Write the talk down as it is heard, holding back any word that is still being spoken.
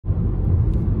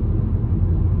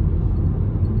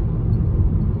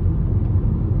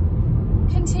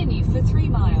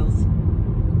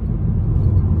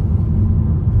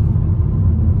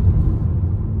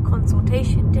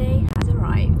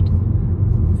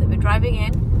driving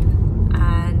in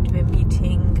and we're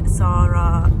meeting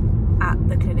Sarah at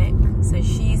the clinic. So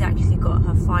she's actually got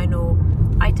her final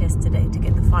eye test today to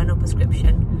get the final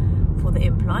prescription for the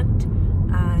implant,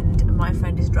 and my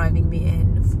friend is driving me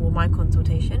in for my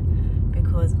consultation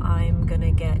because I'm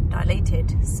gonna get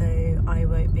dilated, so I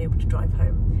won't be able to drive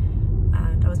home.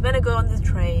 And I was gonna go on the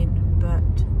train,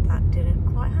 but that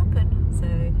didn't quite happen. So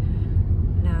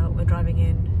now we're driving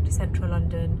in to central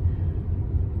London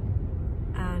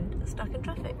and stuck in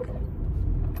traffic.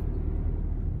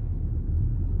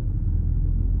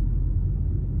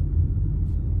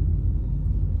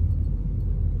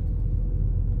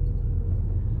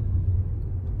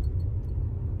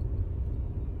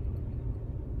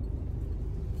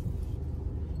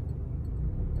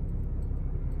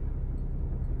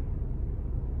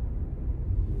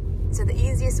 So the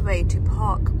easiest way to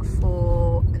park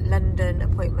for London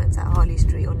appointments at Harley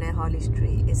Street or near Harley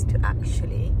Street is to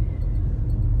actually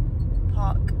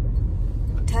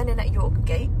turn in at York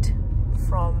Gate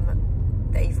from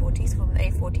the A40. So from the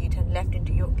A40 you turn left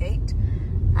into York Gate,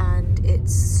 and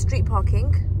it's street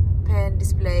parking, pay and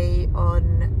display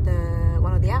on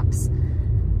one of the apps.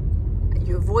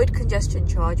 You avoid congestion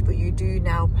charge, but you do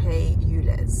now pay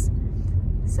ULEZ.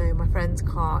 So my friend's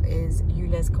car is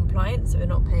ULEZ compliant, so we're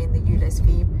not paying the ULEZ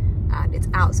fee, and it's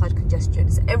outside congestion.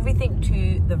 So everything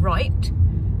to the right,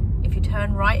 if you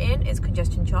turn right in, it's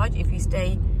congestion charge. If you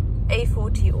stay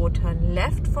A40 or turn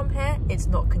left from here, it's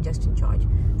not congestion charge.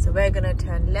 So we're gonna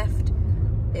turn left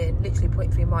in literally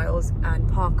 0.3 miles and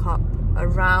park up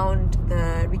around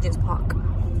the Regent's Park.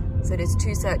 So there's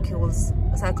two circles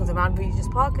around Regent's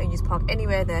Park, and you just park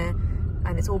anywhere there,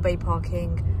 and it's all bay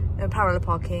parking, parallel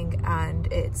parking, and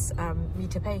it's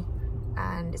meter pay,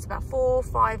 and it's about 4 or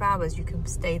 5 hours you can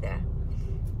stay there.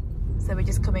 So we're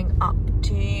just coming up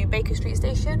to Baker Street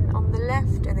Station on the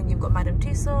left, and then you've got Madame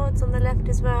Tussauds on the left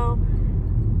as well,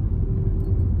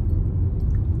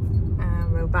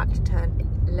 and we're about to turn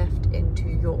left into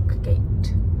York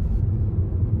Gate.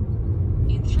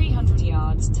 In 300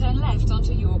 yards, turn left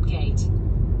onto York Gate.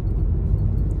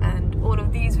 And all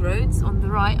of these roads on the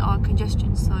right are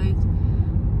congestion zones.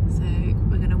 So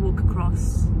we're going to walk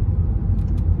across.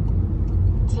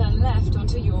 Turn left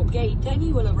onto York Gate, then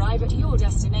you will arrive at your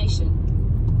destination.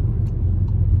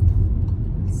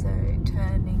 So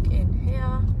turning in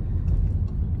here.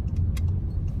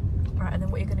 Right, and then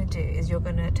what you're going to do is you're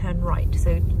going to turn right.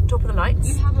 So top of the lights.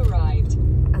 You have arrived.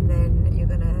 And then you're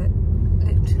going to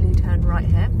literally turn right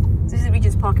here. So this is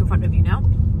Regent's Park in front of you now.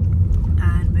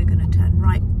 And we're going to turn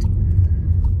right.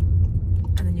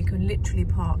 And then you can literally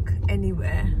park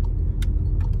anywhere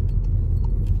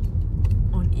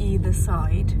on either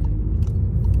side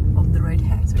of the road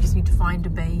here. So we just need to find a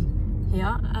bay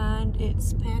here, and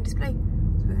it's pay and display.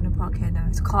 So we're going to park here now.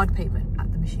 It's card payment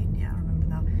at the machine. Yeah, I remember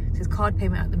now. So it's card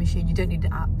payment at the machine. You don't need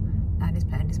the app, and it's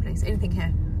pay and display. So anything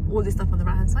here, all this stuff on the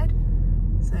right hand side.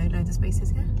 So loads of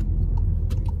spaces here.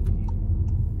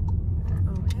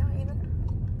 Oh, here even.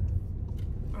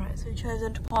 Right, so we've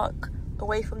chosen to park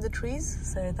away from the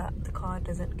trees so that the car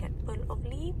doesn't get full of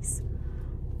leaves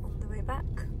on the way back.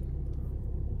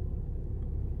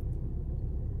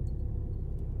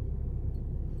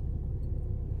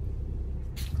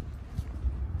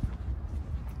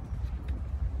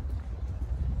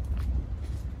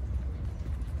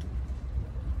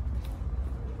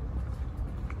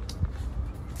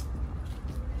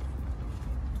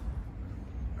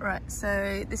 Right,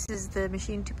 so this is the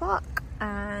machine to park,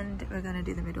 and we're going to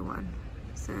do the middle one.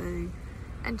 So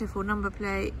enter full number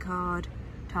plate, card,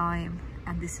 time,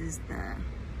 and this is the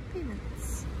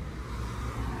payments.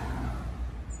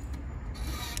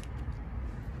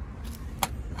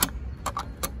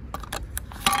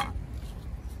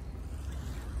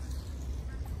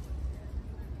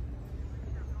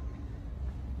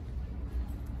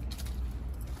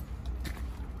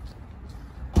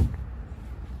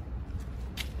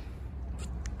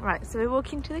 Right, so we're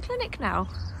walking to the clinic now,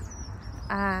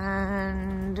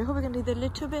 and we're going to do it a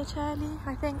little bit early,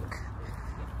 I think.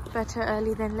 Better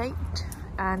early than late,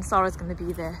 and Sarah's going to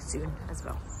be there soon as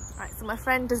well. Right, so my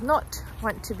friend does not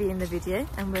want to be in the video,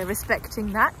 and we're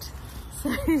respecting that,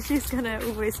 so she's going to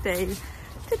always stay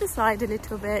to the side a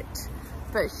little bit,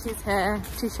 but she's here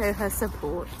to show her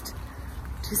support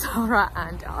to Sarah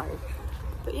and I.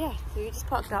 But yeah, so we just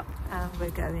parked up and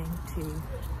we're going to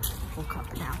walk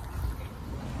up now.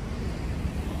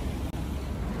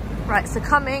 Right, so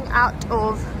coming out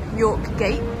of York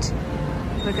Gate,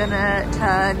 we're gonna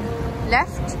turn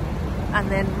left and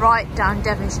then right down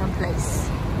Devonshire Place.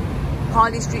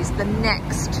 Harley Street's the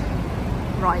next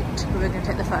right, but we're gonna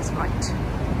take the first right.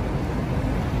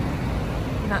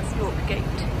 And that's York Gate.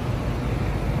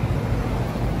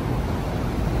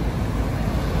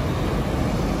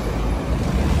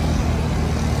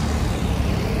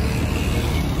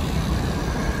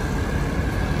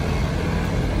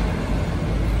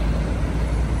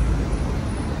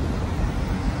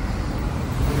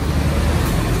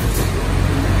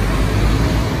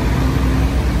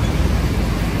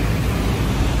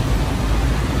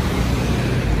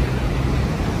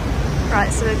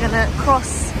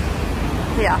 across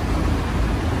here.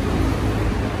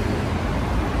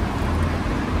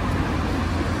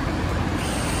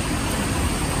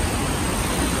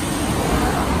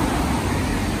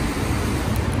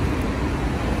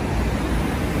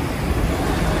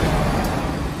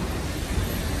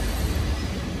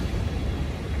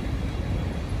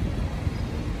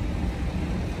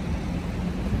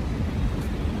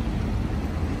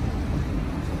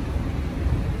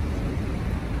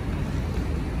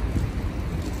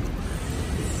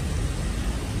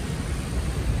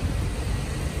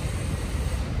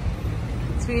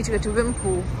 We need to go to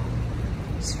Wimpole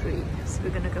Street, so we're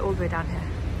going to go all the way down here.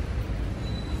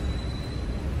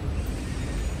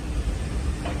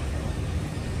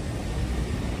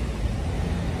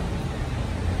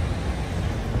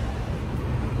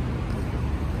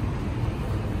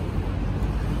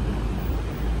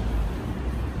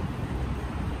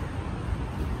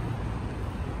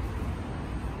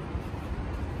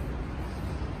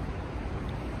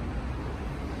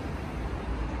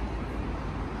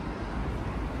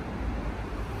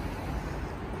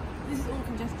 This is all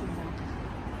congestion zone.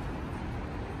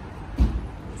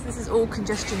 So this is all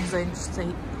congestion zone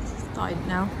started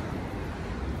now.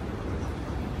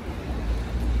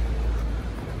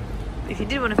 If you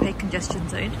did want to pay congestion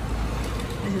zone,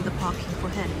 this is the parking for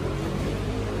here.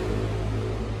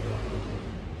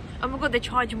 Oh my god, they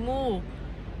charge more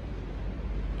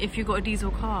if you got a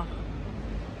diesel car.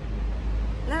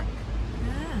 Look.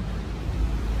 Yeah.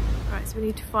 Right, so we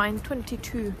need to find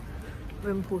 22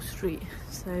 Wimpole Street,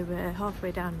 so we're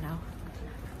halfway down now,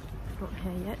 not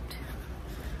here yet.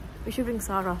 We should ring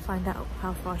Sarah, find out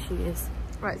how far she is.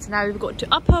 Right, so now we've got to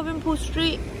Upper Wimpole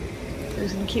Street, so we're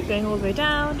just going to keep going all the way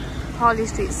down. Harley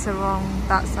Street's along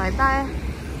that side there.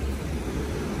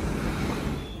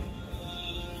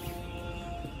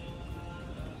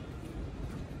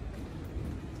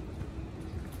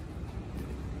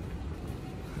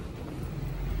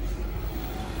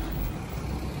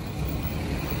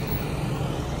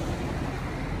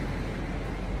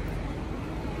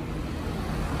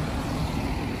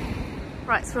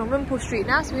 Right, so we're on Wimpole Street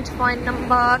now, so we need to find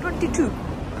number 22.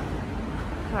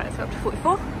 Right, let's go up to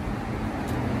 44.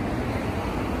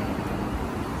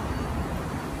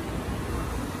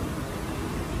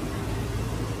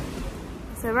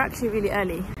 So we're actually really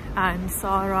early, and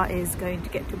Sarah is going to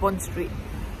get to Bond Street.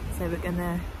 So we're going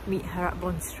to meet her at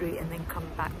Bond Street and then come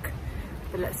back.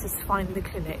 But let's just find the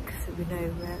clinic so we know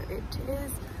where it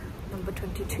is. Number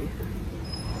 22.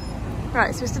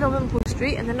 Right, so we're still on Wimpole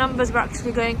Street, and the numbers were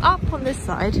actually going up on this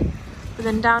side, but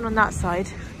then down on that side.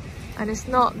 And it's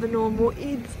not the normal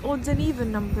odds and even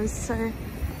numbers, so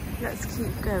let's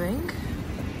keep going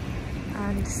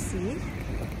and see.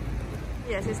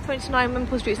 Yes, it's 29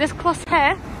 Wimpole Street. So let's cross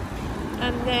here,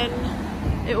 and then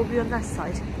it will be on that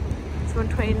side. So we're on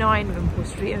 29 Wimpole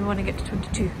Street, and we want to get to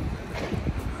 22.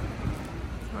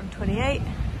 We're on 28.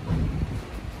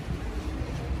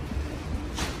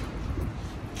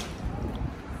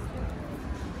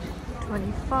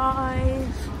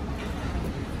 25.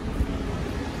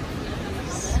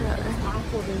 So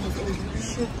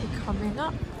should be coming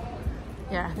up.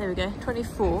 Yeah, there we go.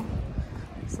 24.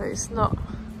 So it's not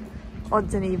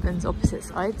odds and evens opposite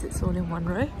sides, it's all in one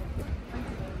row.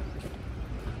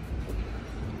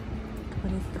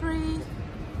 23.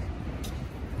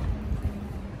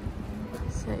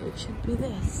 So it should be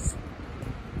this.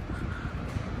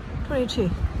 22.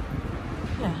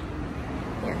 Yeah.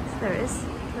 Yes, there it is.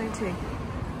 22.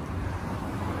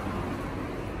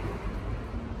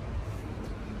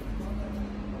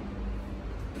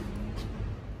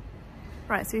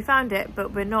 Right, so we found it,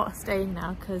 but we're not staying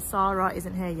now because Sarah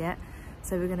isn't here yet.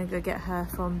 So we're going to go get her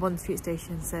from Bond Street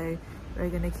station. So we're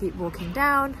going to keep walking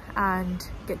down and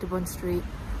get to Bond Street,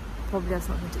 probably have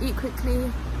something to eat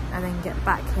quickly, and then get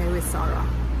back here with Sarah.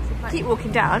 So keep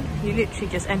walking down, you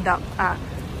literally just end up at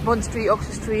Bond Street,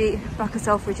 Oxford Street, back of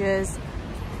Selfridges,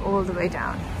 all the way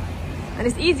down. And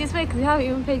it's the easiest way because we haven't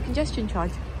even paid congestion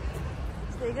charge.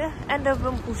 So there you go, end of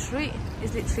Wimpole Street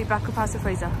is literally back of House of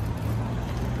Fraser.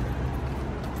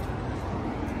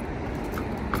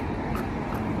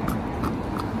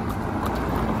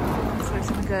 So we're just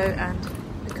going to go and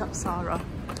pick up Sarah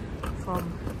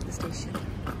from the station.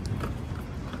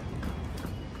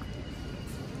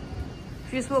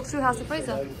 Should we just walk through House of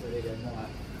Fraser?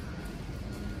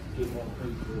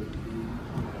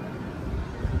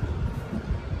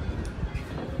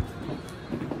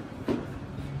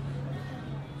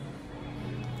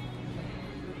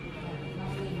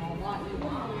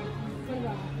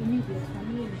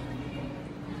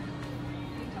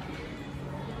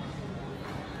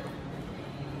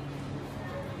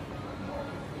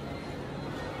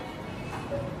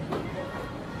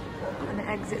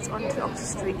 exits onto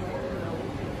Oxford Street.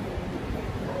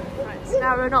 Right, so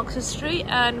now we're on Oxford Street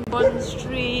and Bond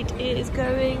Street is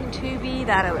going to be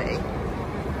that way.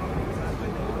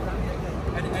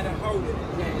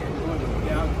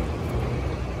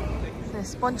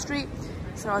 There's Bond Street,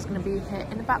 so I was going to be here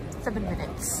in about 7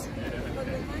 minutes.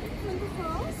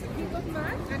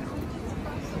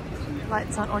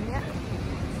 Lights aren't on yet.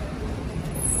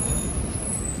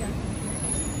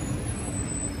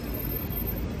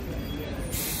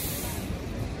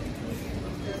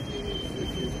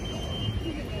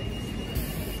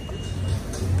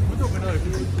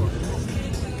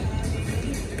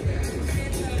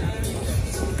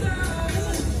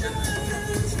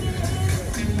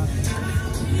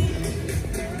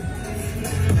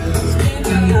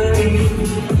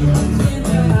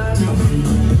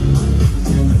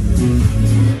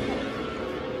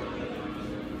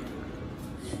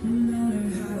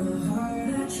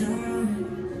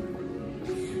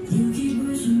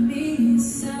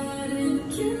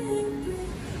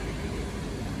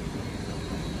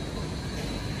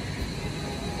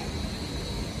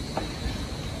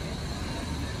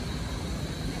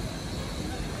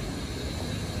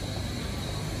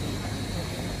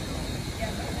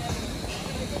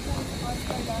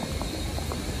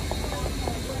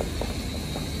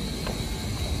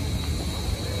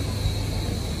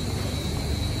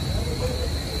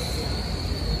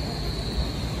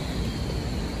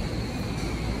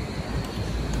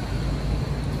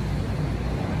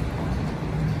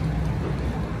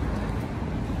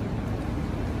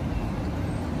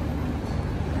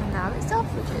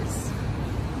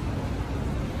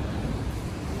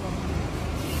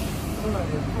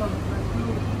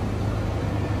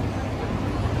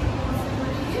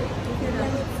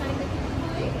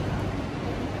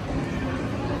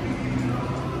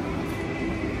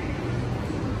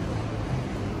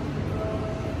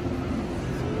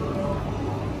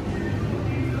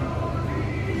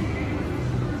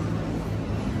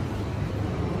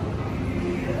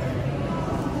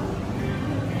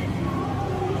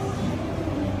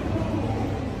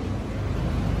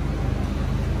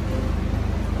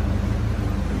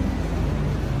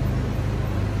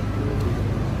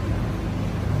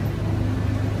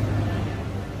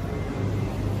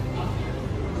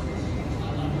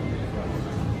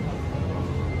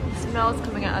 Smells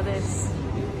coming out of this.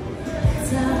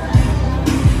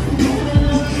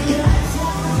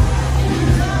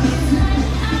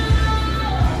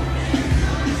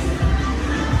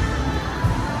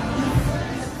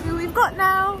 Who we've got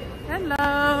now?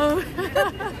 Hello.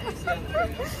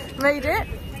 Made it?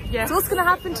 Yes. So what's going to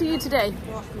happen to you today?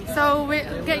 So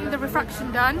we're getting the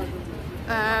refraction done.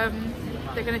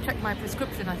 They're going to check my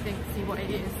prescription, I think, see what it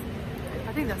is.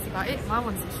 I think that's about it. My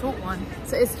one's a short one.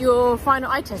 So it's your final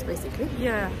eye test basically?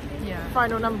 Yeah.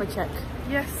 Final number check?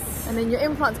 Yes. And then your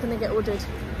implant's going to get ordered.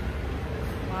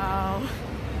 Wow.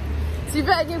 So you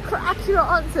better give accurate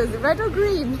answers, red or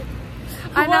green?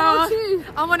 I know. 1 or 2?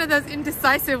 I'm one of those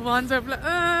indecisive ones where I'm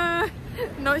like,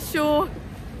 not sure.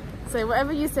 So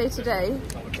whatever you say today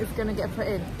is going to get put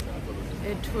in?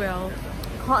 It will.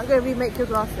 Can't go remake your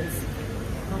glasses.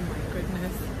 Oh my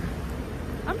goodness.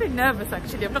 I'm a bit nervous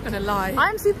actually, I'm not going to lie.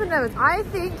 I'm super nervous. I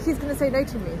think he's going to say no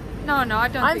to me. No, I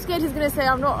don't I'm scared he's going to say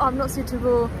I'm not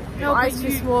suitable, No, my eyes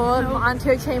too small, no. my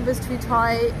anterior chamber's too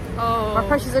tight, Oh. my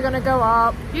pressures are going to go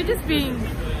up. You're just being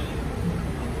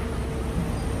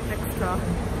extra.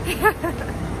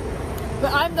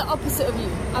 But I'm the opposite of you.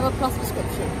 I'm a plus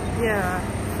prescription. Yeah,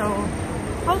 so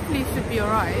hopefully it should be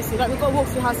alright. So like we've got to walk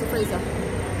through House of Fraser.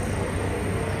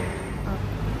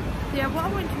 Yeah, what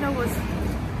I wanted to know was,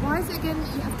 why is it again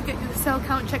you have to get your cell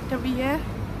count checked every year?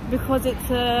 Because it's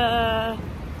a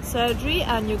surgery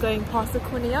and you're going past the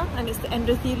cornea and it's the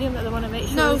endothelium that they want to make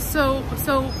sure. No, so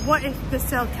what if the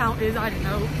cell count is, I don't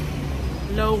know,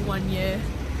 low 1 year?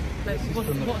 Like, what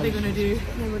are they going to do?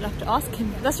 Then we'll have to ask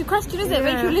him. That's your question, isn't it?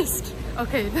 Make your list.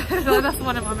 Okay, that's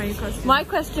one of my main questions. My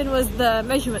question was the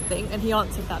measurement thing and he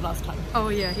answered that last time. Oh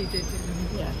yeah, he did.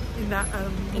 Yeah. In that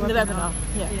In the webinar.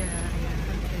 Yeah. Okay.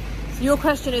 So your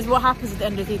question is what happens if the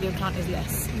endothelium count is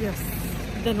less? Yes.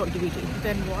 Then what do we do?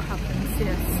 Then what happens?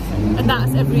 Yes. And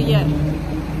that's every year.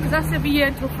 Because that's every year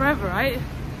until forever, right?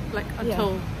 Like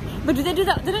until. Yeah. But do they do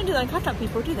that? They don't do that in cataract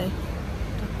people, do they?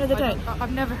 No, they don't.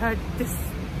 I've never heard this.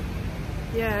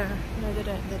 Yeah. No, they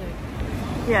don't. They don't.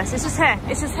 Yes, it's just hair.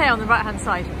 It's just hair on the right hand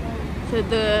side. So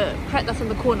the crack that's on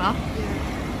the corner.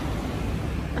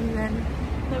 Yeah. And then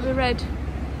the red.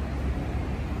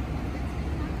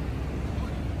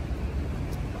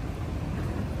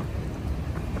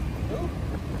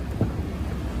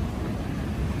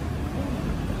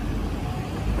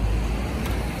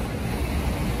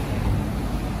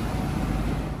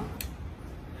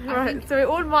 Right, so we're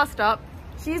all masked up.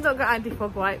 She's not got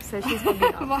anti-fog wipes, so she's gonna be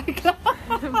up. My God.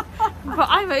 But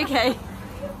I'm okay.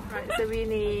 Right, so we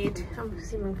need, I'm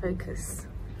assuming focus.